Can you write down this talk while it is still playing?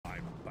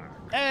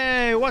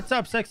Hey, what's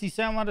up, sexy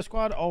SamDaDude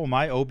squad? Oh,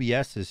 my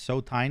OBS is so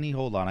tiny.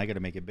 Hold on, I gotta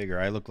make it bigger.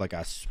 I look like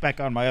a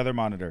speck on my other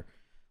monitor.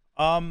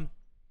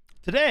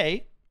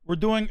 Today we're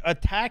doing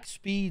attack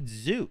speed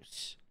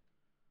ZEUS.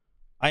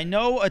 I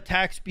know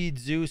attack speed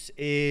ZEUS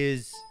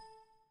is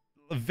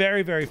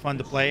very, very fun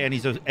to play, and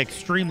he's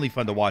extremely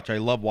fun to watch. I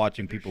love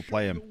watching people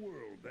play him.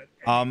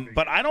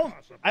 But I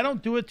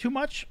don't do it too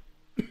much.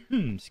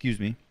 Excuse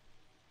me.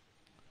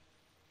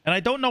 And I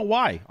don't know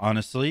why,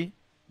 honestly.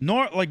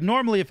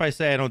 Normally, if I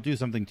say I don't do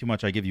something too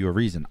much, I give you a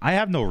reason. I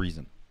have no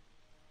reason.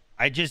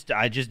 I just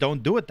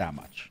don't do it that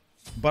much.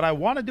 But I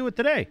want to do it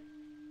today.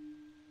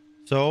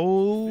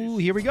 So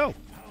here we go.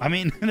 I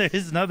mean,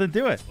 there's nothing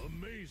to it.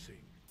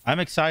 I'm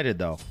excited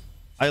though.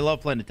 I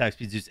love playing attack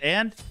speed ZEUS,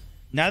 and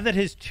now that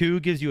his 2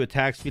 gives you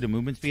attack speed and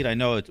movement speed, I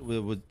know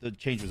the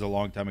change was a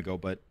long time ago,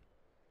 but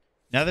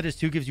now that his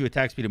 2 gives you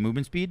attack speed and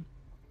movement speed,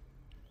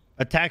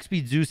 attack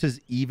speed ZEUS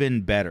is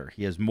even better.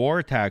 He has more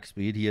attack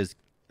speed. He has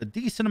a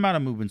decent amount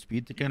of movement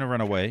speed to kind of run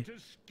away.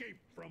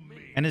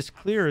 And his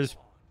clear is,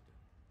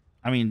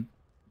 I mean,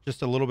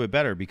 just a little bit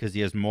better because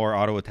he has more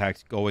auto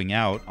attacks going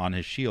out on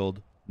his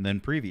shield than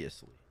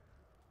previously.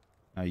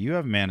 Now you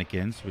have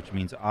mannequins, which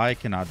means I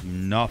cannot do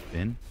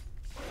nothing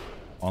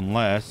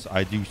unless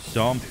I do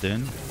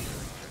something.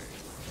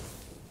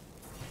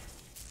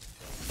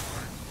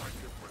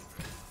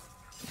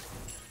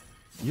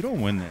 You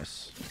don't win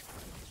this.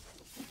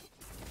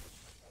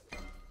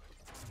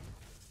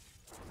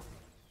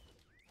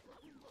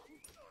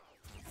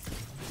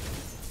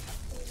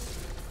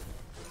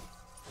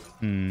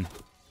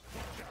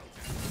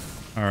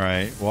 All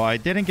right. Well, I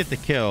didn't get the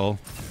kill,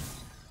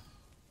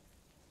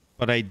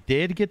 but I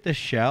did get the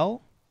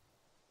shell.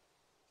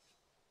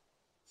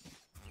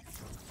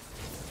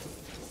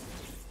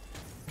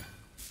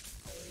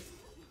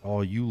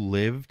 Oh, you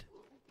lived?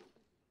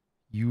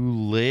 You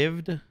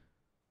lived?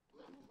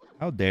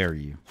 How dare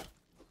you?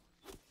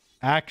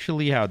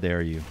 Actually, how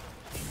dare you?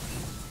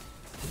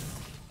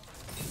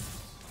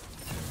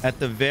 At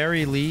the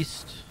very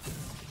least,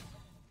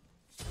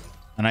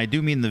 and I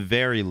do mean the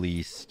very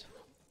least,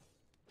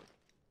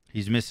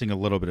 he's missing a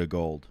little bit of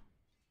gold.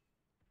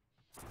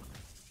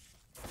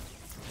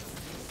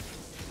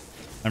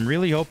 I'm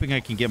really hoping I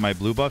can get my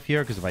blue buff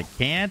here, because if I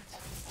can't,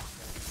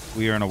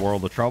 we are in a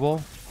world of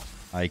trouble.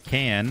 I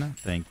can.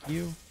 Thank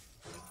you.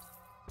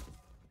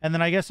 And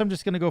then I guess I'm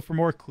just going to go for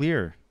more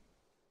clear.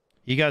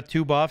 He got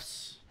 2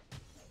 buffs.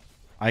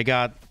 I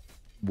got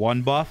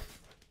 1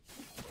 buff.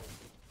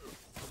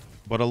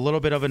 But a little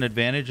bit of an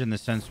advantage in the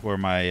sense where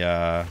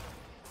my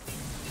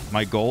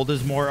my gold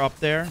is more up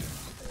there.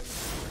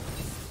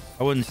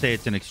 I wouldn't say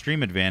it's an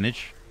extreme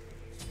advantage,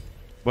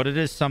 but it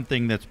is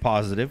something that's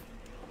positive.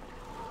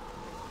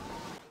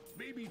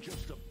 Maybe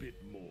just a bit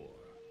more.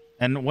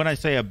 And when I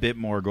say a bit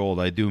more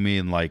gold, I do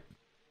mean like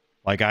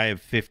I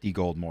have 50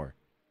 gold more.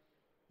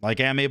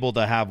 Like I'm able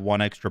to have 1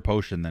 extra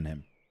potion than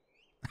him.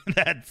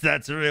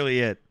 That's really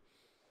it.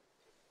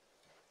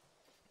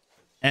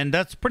 And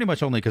that's pretty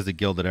much only because of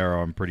Gilded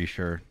Arrow, I'm pretty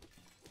sure.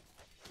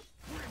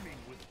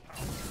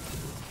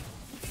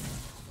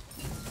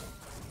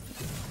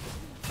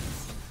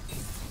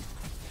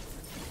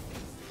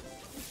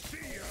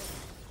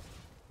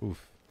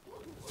 Oof.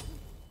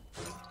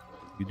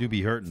 You do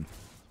be hurting.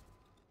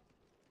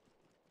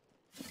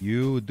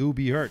 You do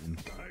be hurting.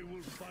 I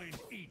will find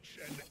each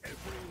and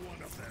every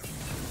one of them.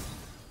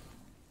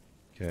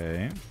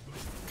 Okay.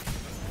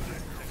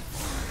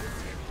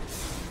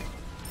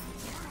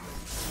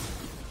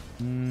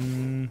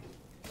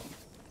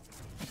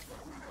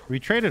 We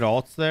traded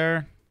alts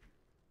there.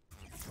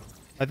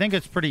 I think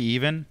it's pretty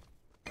even.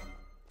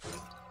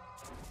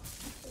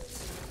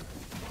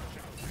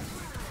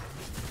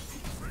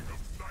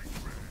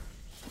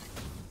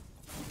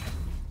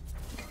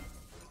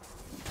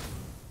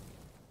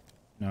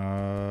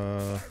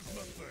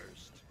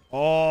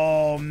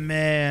 Oh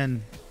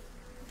man,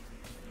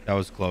 that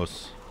was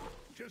close.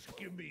 Just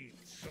give me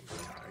some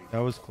time. That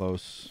was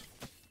close.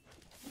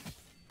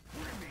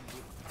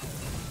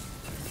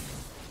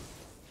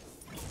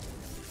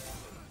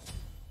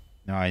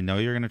 Now I know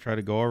you're gonna try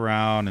to go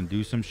around and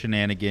do some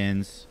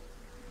shenanigans.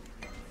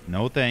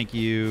 No, thank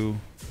you.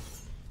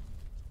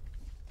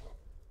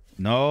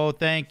 No,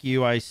 thank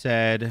you, I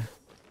said.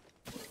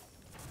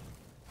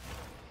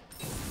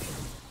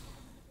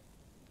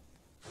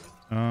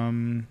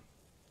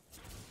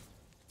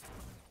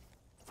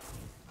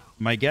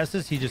 My guess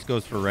is he just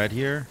goes for red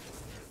here.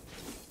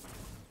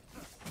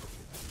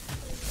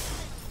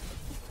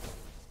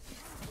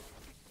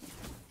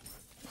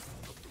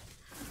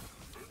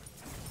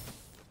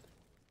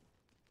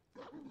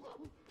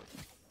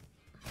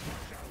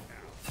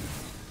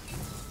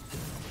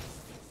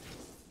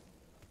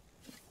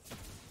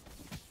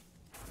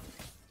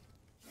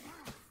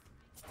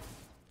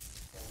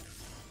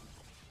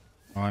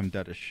 Oh, I'm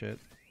dead as shit.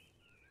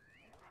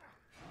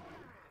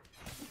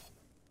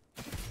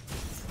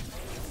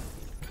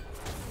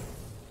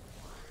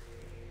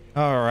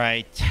 All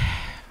right.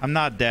 I'm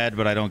not dead,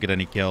 but I don't get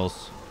any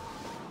kills.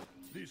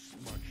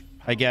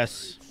 I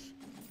guess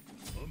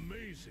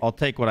I'll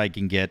take what I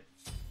can get.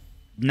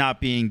 not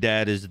being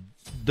dead is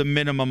the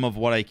minimum of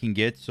what I can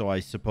get, so I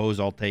suppose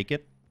I'll take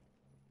it.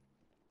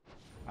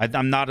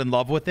 I'm not in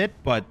love with it,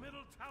 but,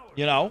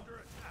 you know,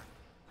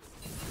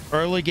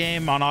 early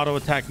game on auto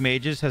attack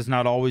mages has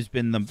not always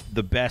been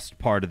the best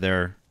part of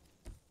their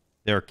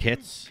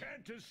kits.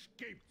 It's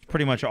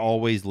pretty much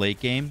always late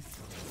game.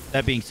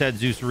 That being said,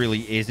 Zeus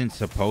really isn't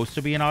supposed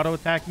to be an auto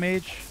attack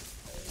mage.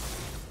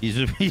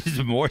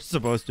 He's more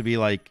supposed to be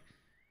like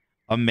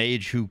a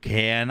mage who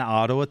can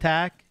auto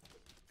attack,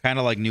 kind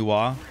of like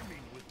Nuwa.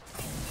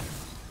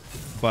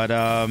 But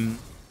I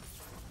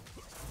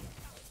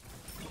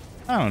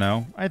don't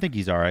know. I think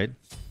he's all right.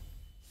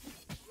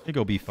 I think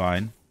he'll be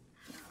fine.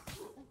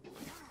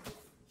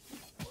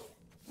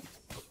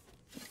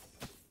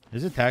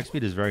 His attack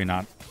speed is very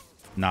not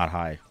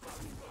high.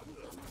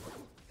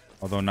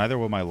 Although neither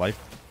will my life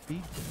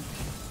be.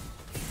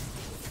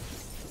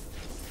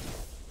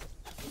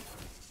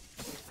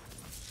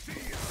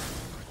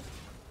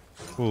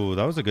 Ooh,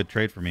 that was a good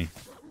trade for me.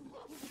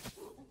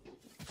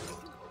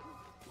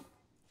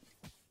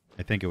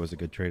 I think it was a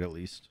good trade at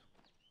least.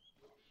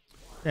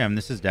 Damn,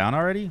 this is down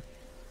already?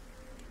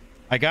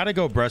 I gotta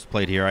go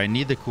breastplate here. I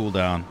need the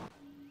cooldown.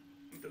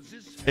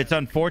 It's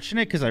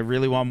unfortunate because I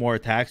really want more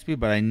attack speed,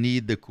 but I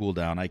need the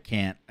cooldown. I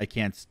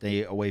can't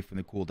stay away from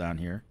the cooldown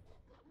here.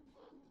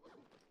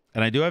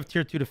 And I do have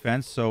tier 2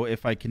 defense, so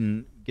if I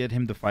can get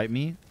him to fight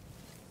me,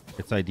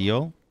 it's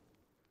ideal.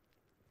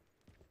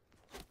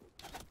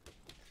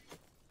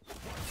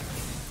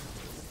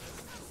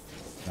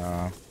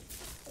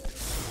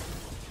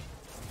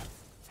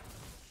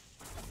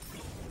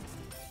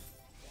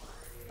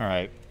 All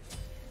right.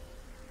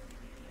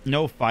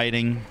 No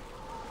fighting.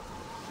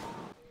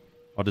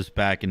 I'll just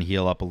back and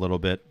heal up a little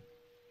bit.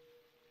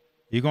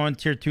 You going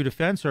tier 2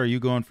 defense, or are you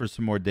going for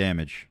some more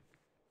damage?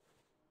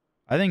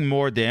 I think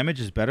more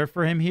damage is better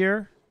for him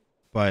here,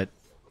 but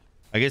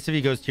I guess if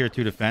he goes tier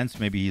 2 defense,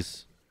 maybe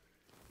he's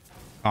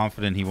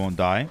confident he won't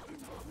die.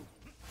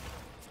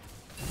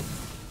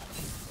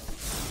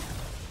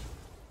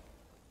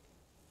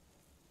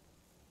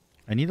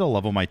 I need to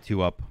level my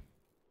 2 up.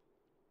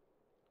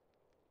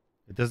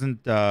 It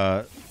doesn't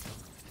does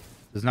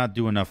not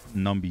do enough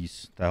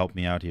numbies to help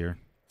me out here.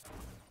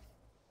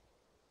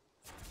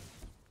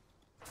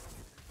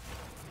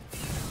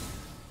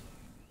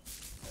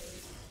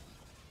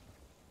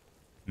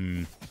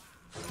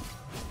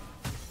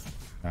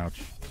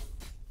 Ouch.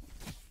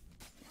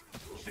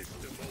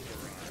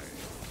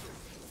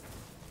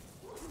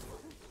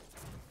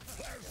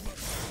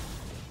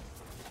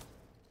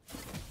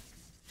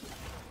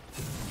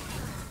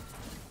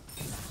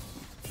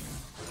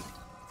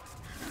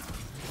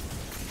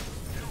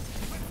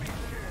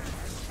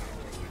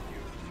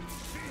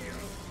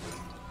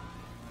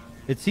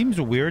 It seems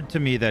weird to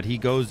me that he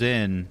goes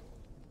in,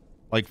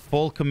 like,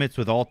 full commits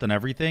with ult and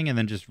everything, and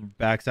then just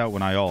backs out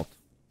when I ult.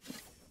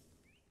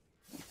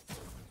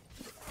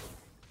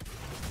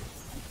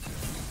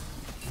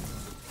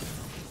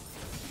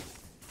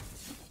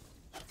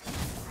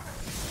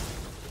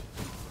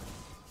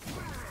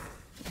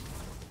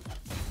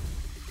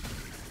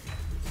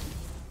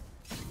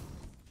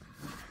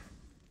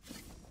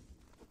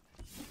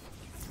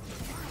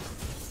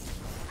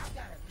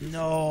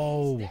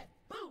 No.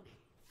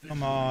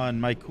 Come on,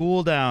 my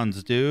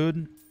cooldowns,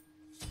 dude.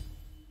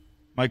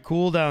 My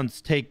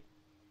cooldowns take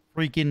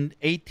freaking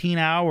 18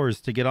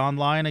 hours to get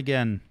online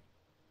again.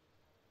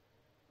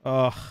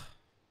 Ugh.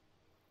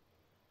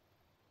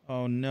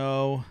 Oh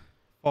no.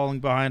 Falling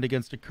behind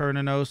against a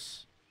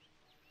Kernanos.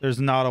 There's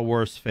not a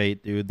worse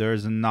fate, dude.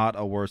 There's not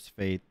a worse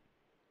fate.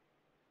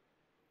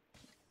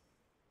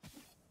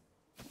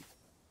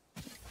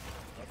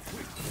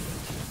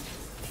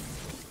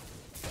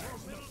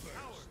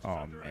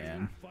 Oh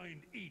man.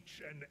 Find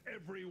each and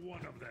every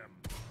one of them.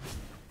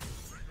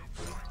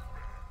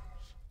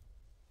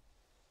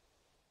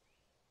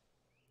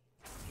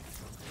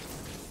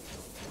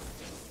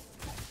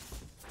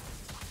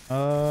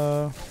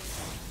 All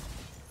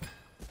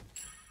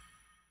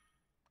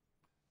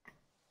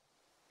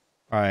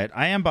right,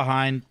 I am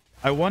behind.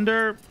 I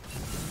wonder,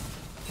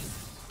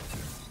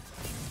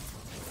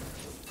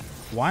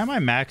 why am I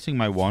maxing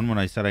my 1 when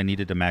I said I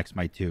needed to max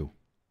my 2? What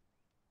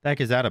the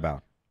heck is that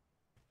about?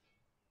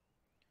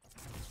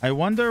 I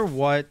wonder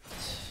what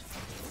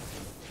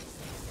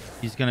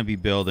he's going to be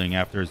building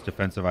after his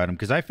defensive item,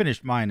 because I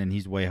finished mine and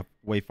he's way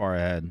far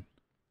ahead.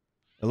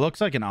 It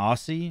looks like an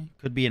Aussie.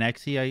 Could be an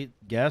Xie, I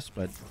guess,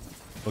 but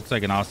looks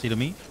like an Aussie to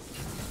me.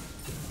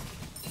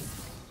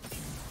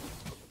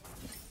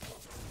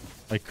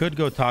 I could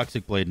go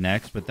Toxic Blade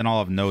next, but then I'll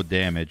have no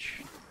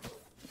damage.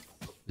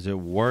 Is it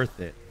worth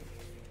it?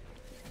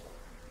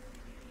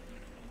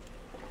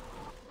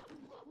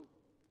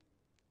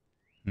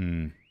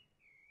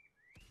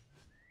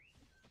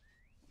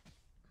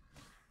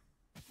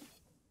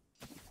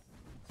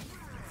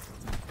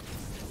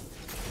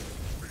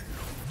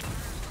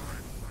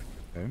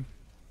 Okay.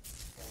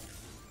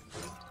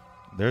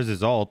 There's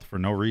his ult for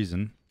no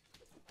reason.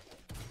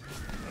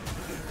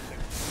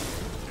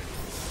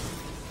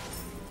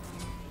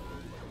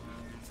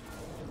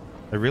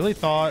 I really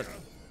thought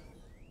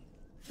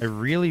I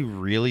really,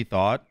 really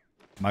thought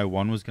my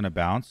one was going to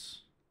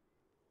bounce.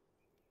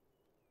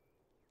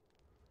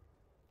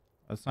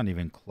 That's not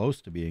even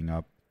close to being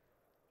up.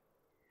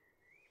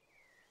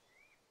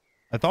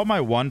 I thought my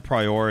one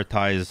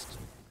prioritized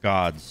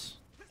gods.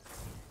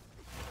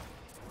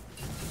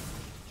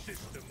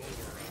 System override.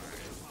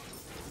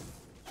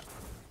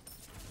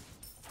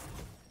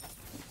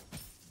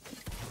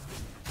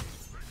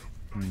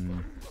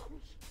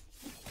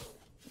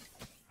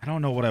 I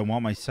don't know what I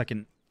want my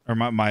second or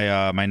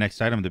my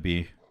next item to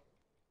be.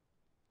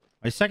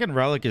 My second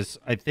relic is,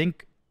 I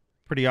think,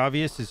 pretty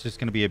obvious. It's just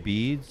going to be a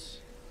beads.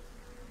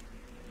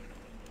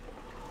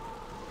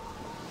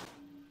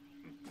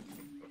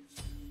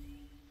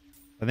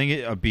 I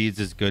think a beads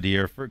is good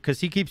here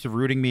because he keeps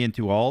rooting me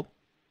into ult.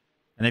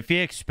 And if he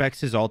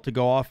expects his ult to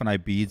go off and I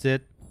beads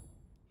it,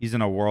 he's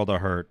in a world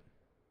of hurt.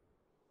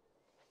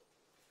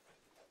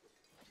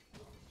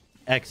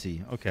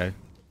 Exy, okay.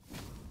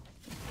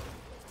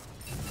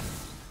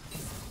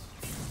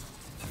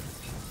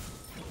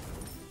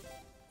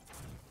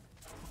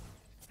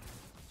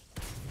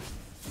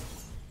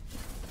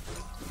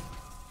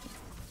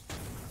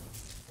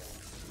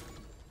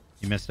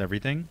 He missed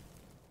everything.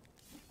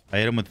 I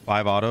hit him with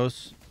 5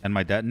 autos and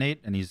my detonate,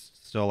 and he's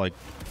still like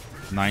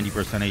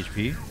 90%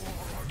 HP.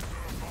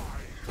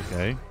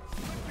 Okay.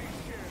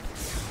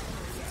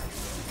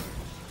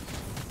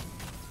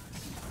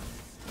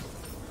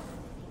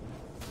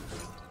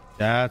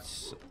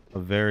 That's a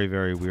very,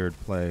 very weird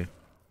play.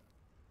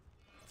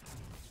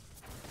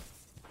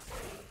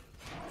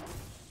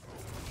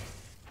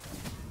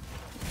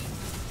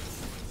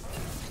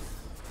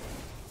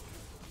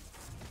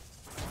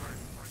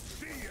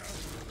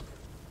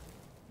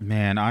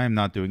 Man, I am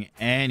not doing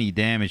any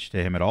damage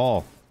to him at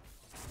all.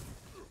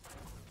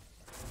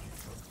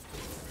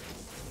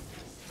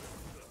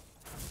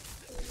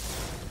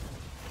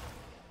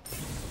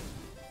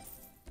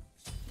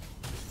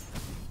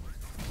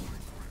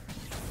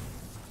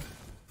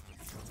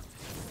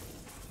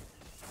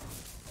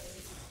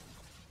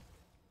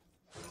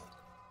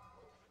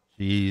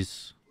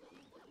 Jeez.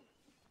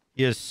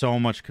 He has so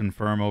much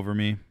confirm over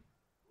me.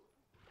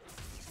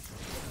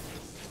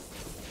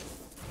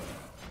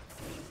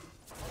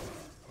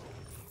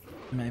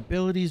 My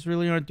abilities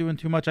really aren't doing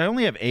too much. I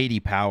only have 80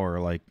 power.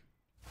 Like,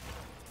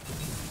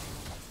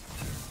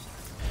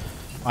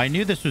 I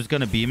knew this was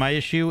going to be my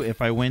issue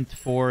if I went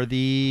for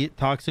the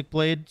Toxic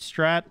Blade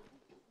strat,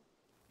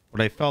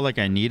 but I felt like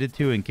I needed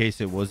to in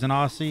case it was an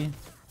Aussie.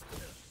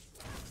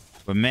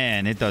 But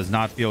man, it does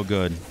not feel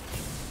good.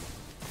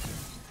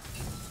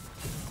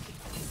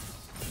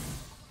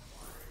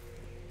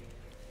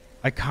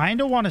 I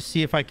kind of want to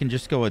see if I can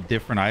just go a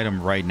different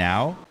item right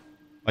now.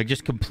 Like,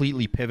 just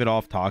completely pivot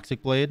off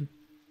Toxic Blade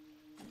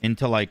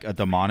into, like, a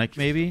demonic,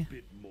 maybe.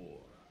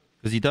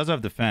 Because he does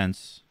have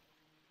defense.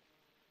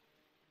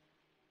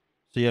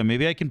 So, yeah,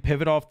 maybe I can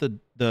pivot off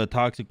the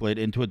Toxic Blade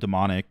into a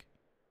demonic.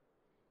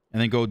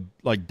 And then go,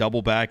 like,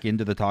 double back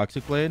into the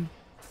Toxic Blade.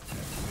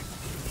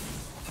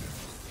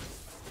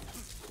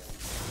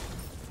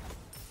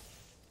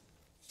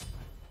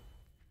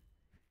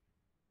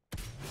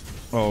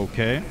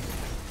 Okay.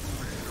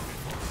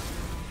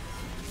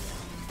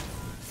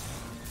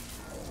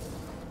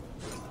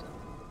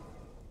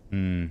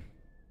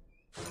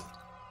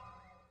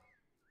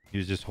 He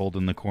was just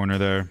holding the corner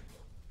there.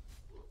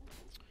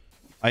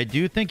 I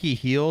do think he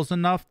heals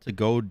enough to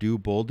go do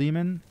Bull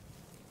Demon.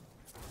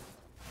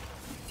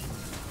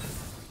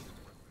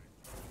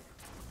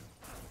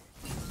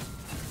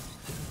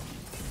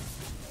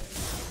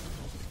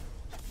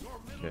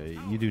 Okay,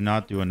 you do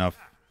not do enough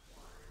to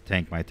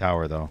tank my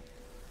tower, though.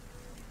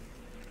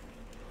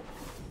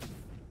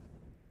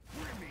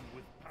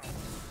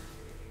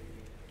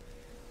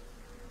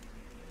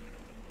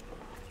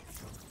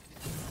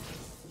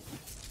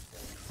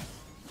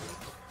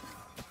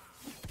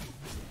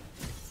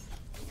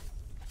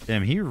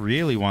 Damn, he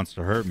really wants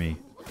to hurt me.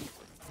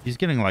 He's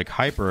getting, like,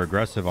 hyper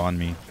aggressive on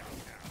me.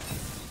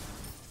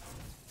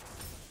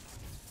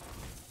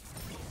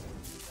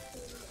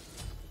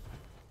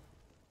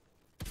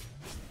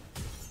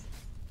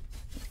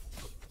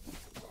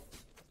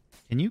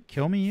 Can you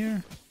kill me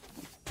here?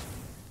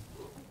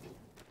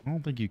 I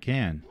don't think you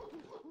can.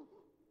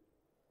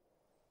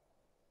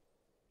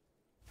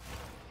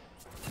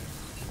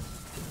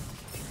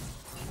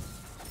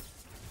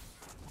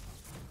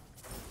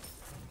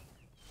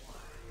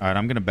 All right,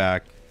 I'm going to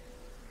back.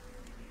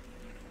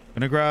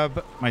 Going to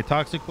grab my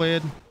Toxic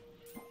Blade.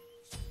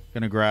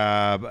 Going to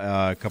grab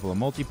a couple of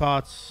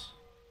multi-pots.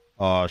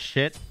 Oh,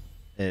 shit.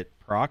 It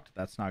procced.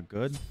 That's not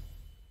good.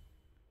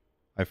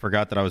 I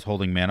forgot that I was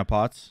holding mana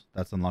pots.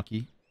 That's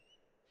unlucky.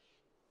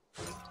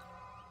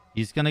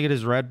 He's going to get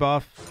his red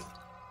buff.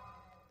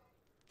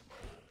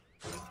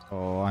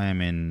 Oh, I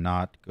am in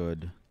not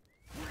good.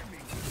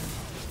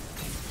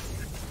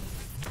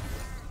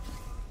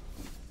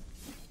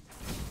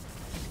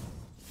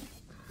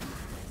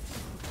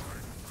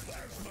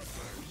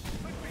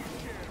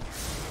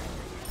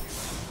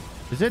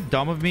 Is it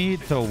dumb of me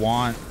to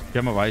want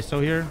Gem of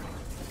ISO here?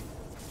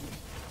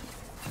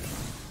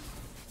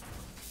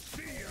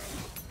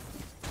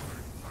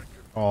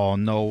 Oh,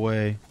 no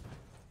way.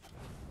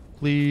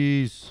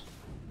 Please.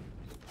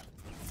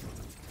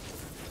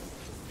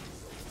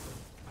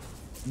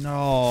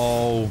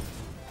 No.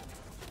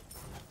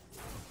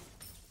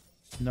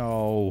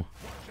 No.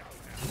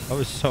 That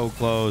was so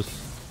close.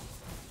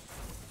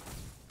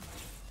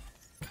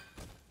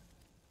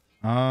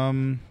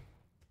 I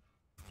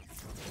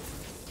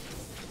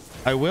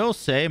will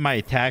say my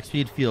attack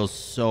speed feels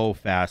so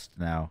fast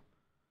now.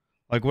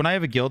 Like when I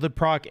have a gilded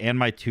proc and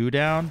my 2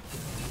 down,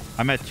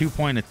 I'm at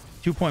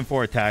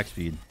 2.4 attack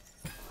speed,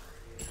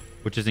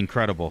 which is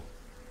incredible.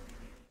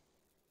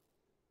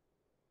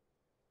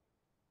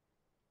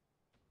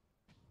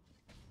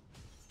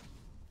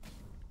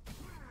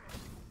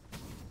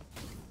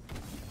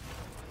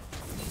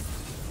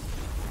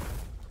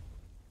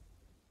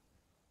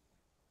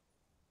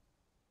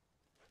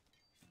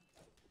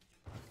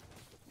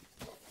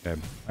 Okay.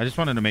 I just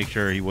wanted to make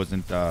sure he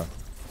wasn't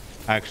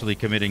actually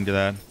committing to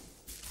that.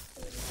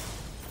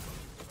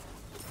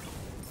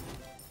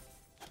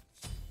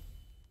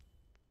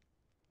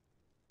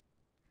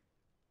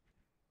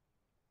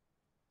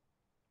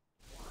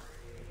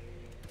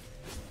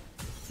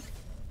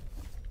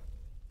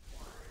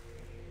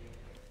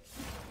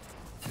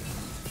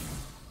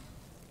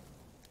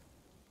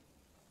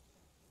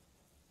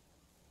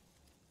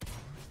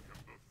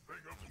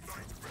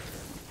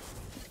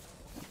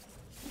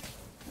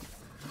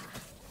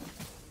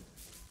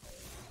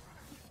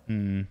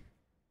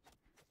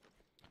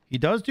 He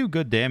does do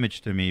good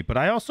damage to me, but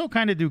I also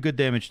kind of do good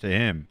damage to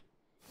him.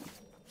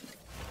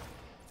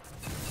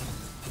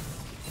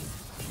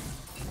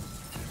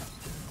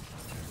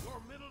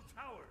 Your middle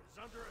tower is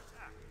under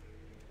attack.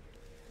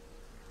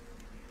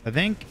 I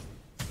think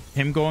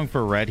him going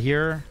for red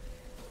here,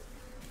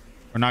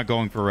 or not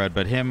going for red,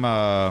 but him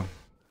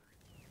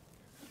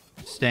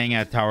staying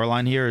at tower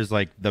line here is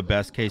like the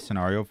best case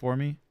scenario for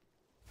me.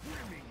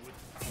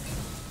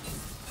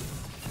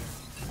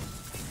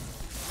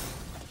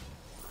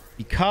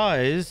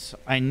 Because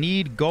I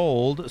need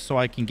gold so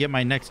I can get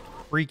my next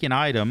freaking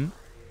item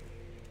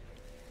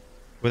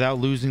without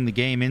losing the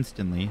game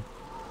instantly.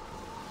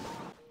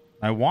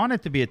 I want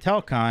it to be a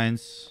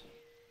Telkines,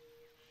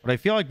 but I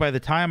feel like by the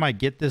time I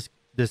get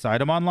this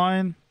item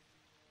online,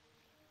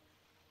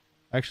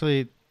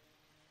 actually, I'm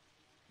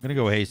gonna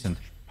go hastened.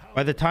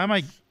 By the time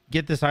I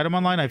get this item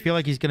online, I feel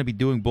like he's gonna be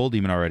doing Bull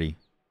Demon already,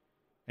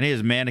 and he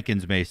has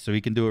Mannequin's Mace, so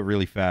he can do it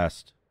really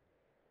fast.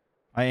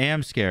 I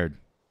am scared.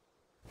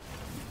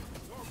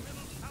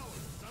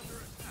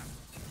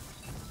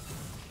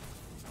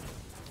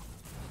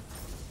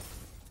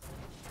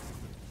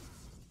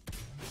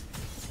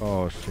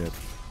 Oh, shit.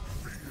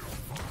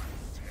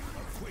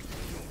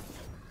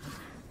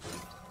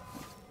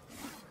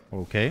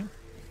 Okay.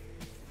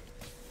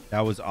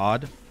 That was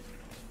odd.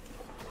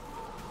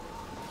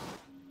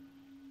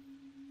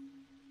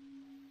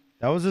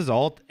 That was his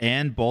ult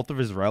and both of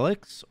his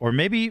relics. Or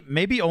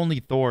maybe only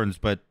Thorns,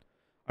 but...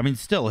 I mean,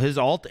 still, his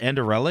ult and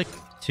a relic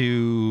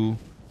to...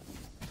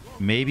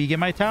 maybe get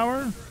my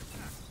tower?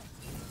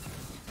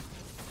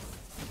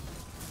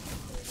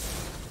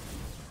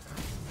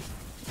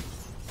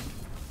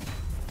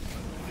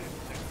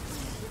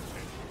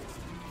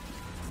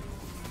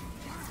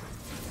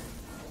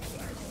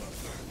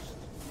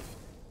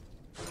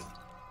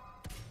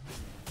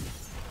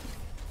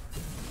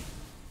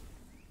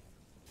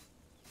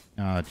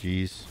 Ah,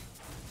 jeez.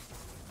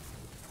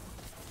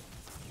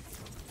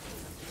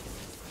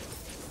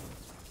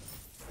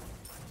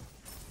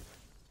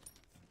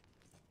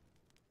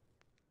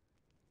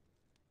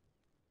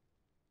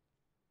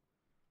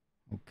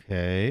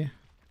 Okay.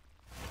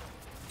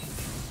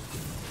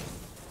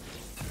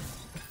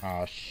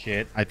 Oh,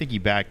 shit. I think he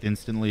backed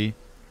instantly.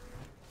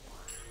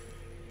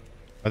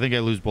 I think I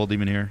lose Bull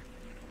Demon here.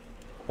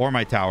 Or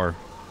my tower.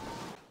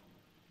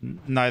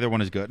 Neither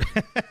one is good.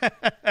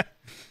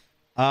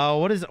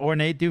 What does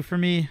Ornate do for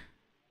me?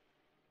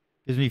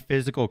 Gives me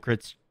physical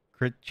crit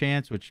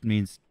chance, which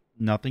means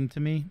nothing to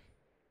me.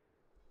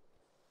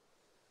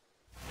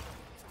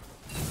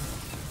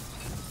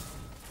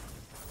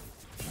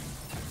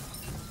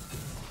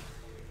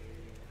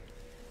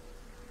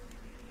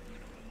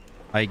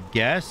 I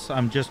guess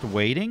I'm just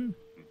waiting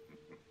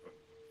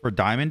for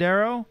Diamond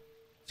Arrow.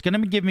 It's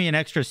going to give me an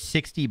extra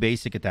 60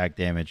 basic attack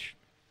damage,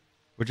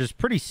 which is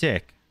pretty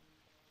sick.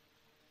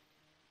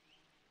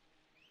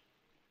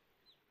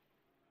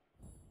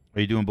 Are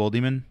you doing Bull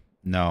Demon?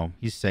 No,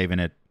 he's saving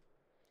it.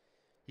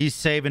 He's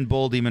saving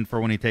Bull Demon for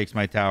when he takes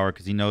my tower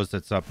because he knows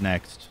that's up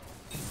next.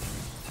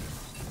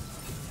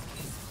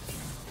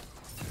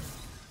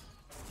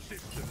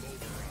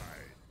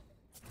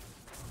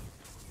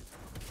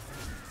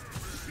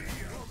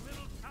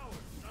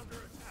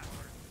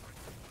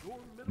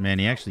 Man,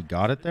 he actually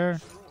got it there?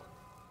 It's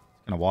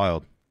kind of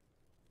wild.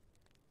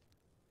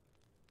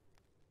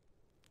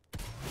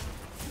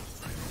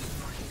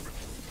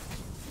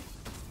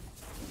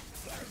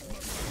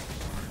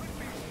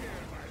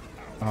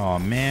 Oh,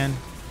 man.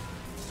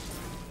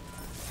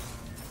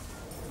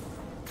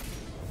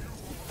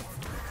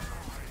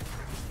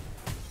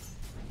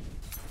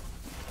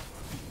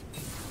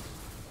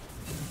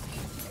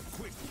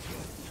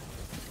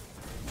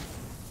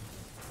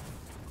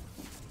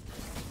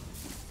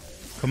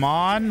 Come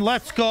on.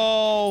 Let's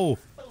go.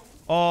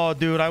 Oh,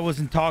 dude, I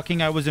wasn't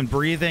talking. I wasn't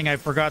breathing. I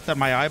forgot that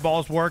my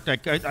eyeballs worked. I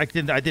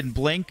didn't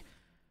blink.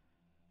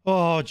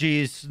 Oh,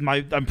 geez.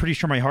 I'm pretty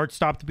sure my heart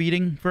stopped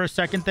beating for a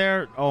second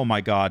there. Oh,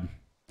 my God.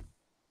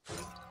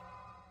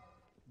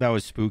 That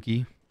was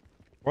spooky.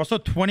 We're also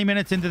 20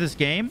 minutes into this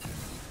game.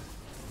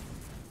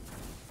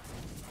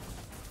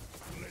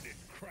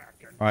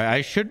 All right,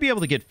 I should be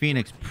able to get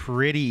Phoenix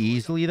pretty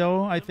easily,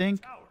 though, I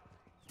think.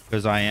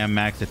 Because I am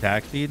max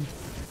attack speed.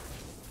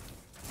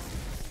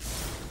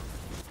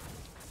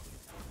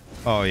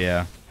 Oh,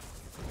 yeah.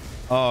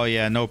 Oh,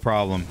 yeah, no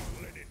problem.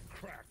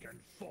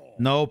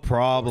 No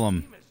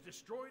problem.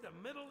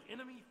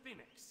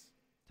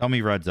 Tell me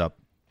red's up.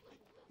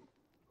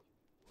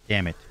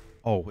 Damn it.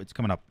 Oh, it's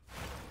coming up.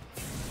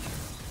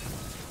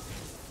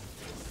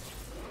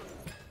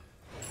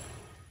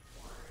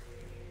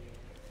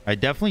 I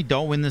definitely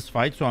don't win this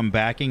fight, so I'm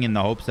backing in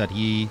the hopes that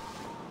he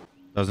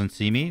doesn't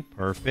see me.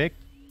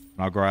 Perfect.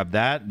 I'll grab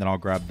that. Then I'll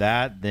grab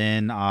that.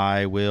 Then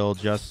I will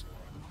just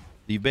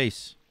leave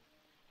base.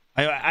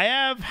 I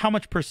have how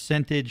much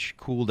percentage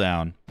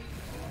cooldown?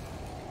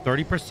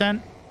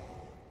 30%?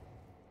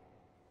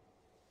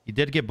 He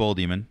did get Bull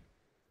Demon.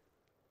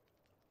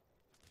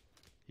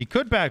 He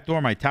could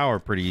backdoor my tower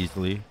pretty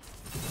easily.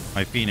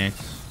 My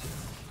Phoenix.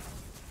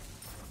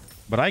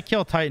 But I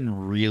kill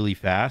Titan really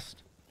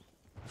fast.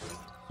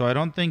 So I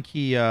don't think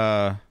he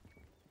can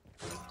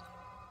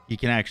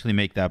actually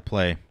make that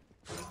play.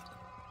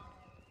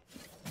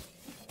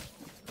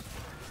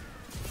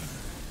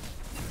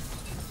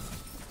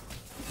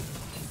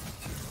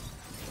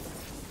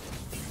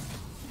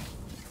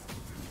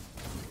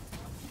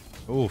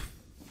 Oof.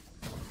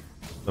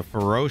 The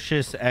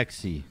ferocious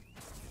Exy.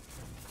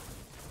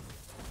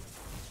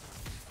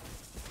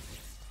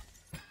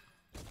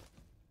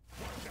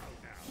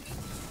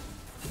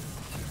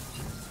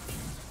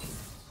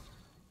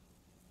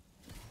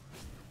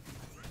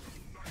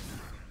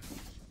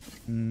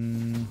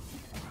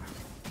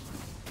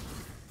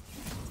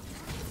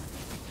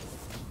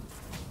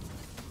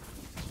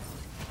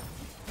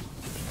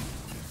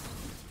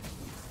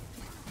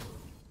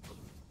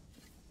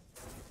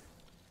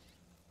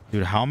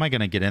 Dude, how am I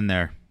going to get in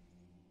there?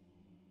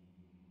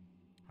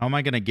 How am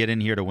I going to get in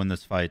here to win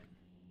this fight?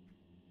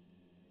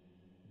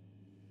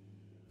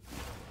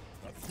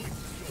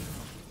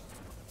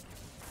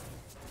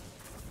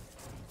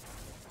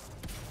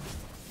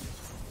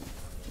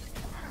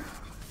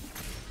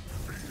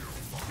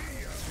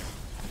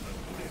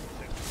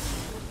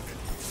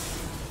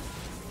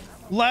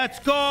 Let's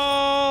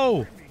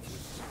go!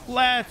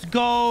 Let's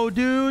go,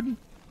 dude!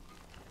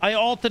 I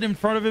ulted in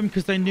front of him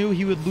because I knew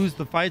he would lose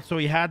the fight, so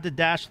he had to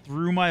dash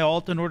through my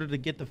ult in order to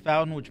get the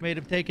fountain, which made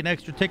him take an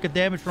extra tick of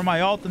damage from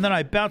my ult, and then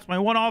I bounced my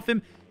one off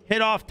him,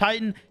 hit off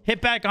Titan, hit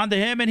back onto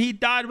him, and he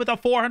died with a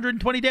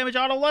 420 damage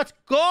auto. Let's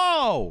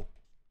go!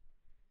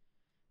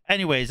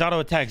 Anyways, auto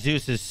attack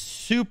Zeus is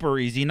super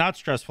easy, not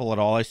stressful at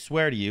all, I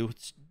swear to you.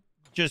 It's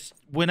just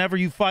whenever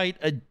you fight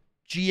a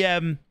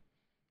GM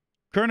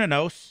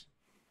Kernanos,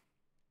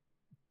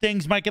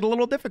 things might get a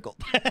little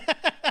difficult.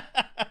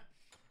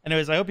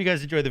 Anyways, I hope you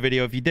guys enjoyed the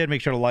video. If you did, make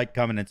sure to like,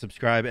 comment, and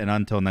subscribe. And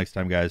until next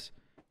time, guys,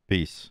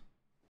 peace.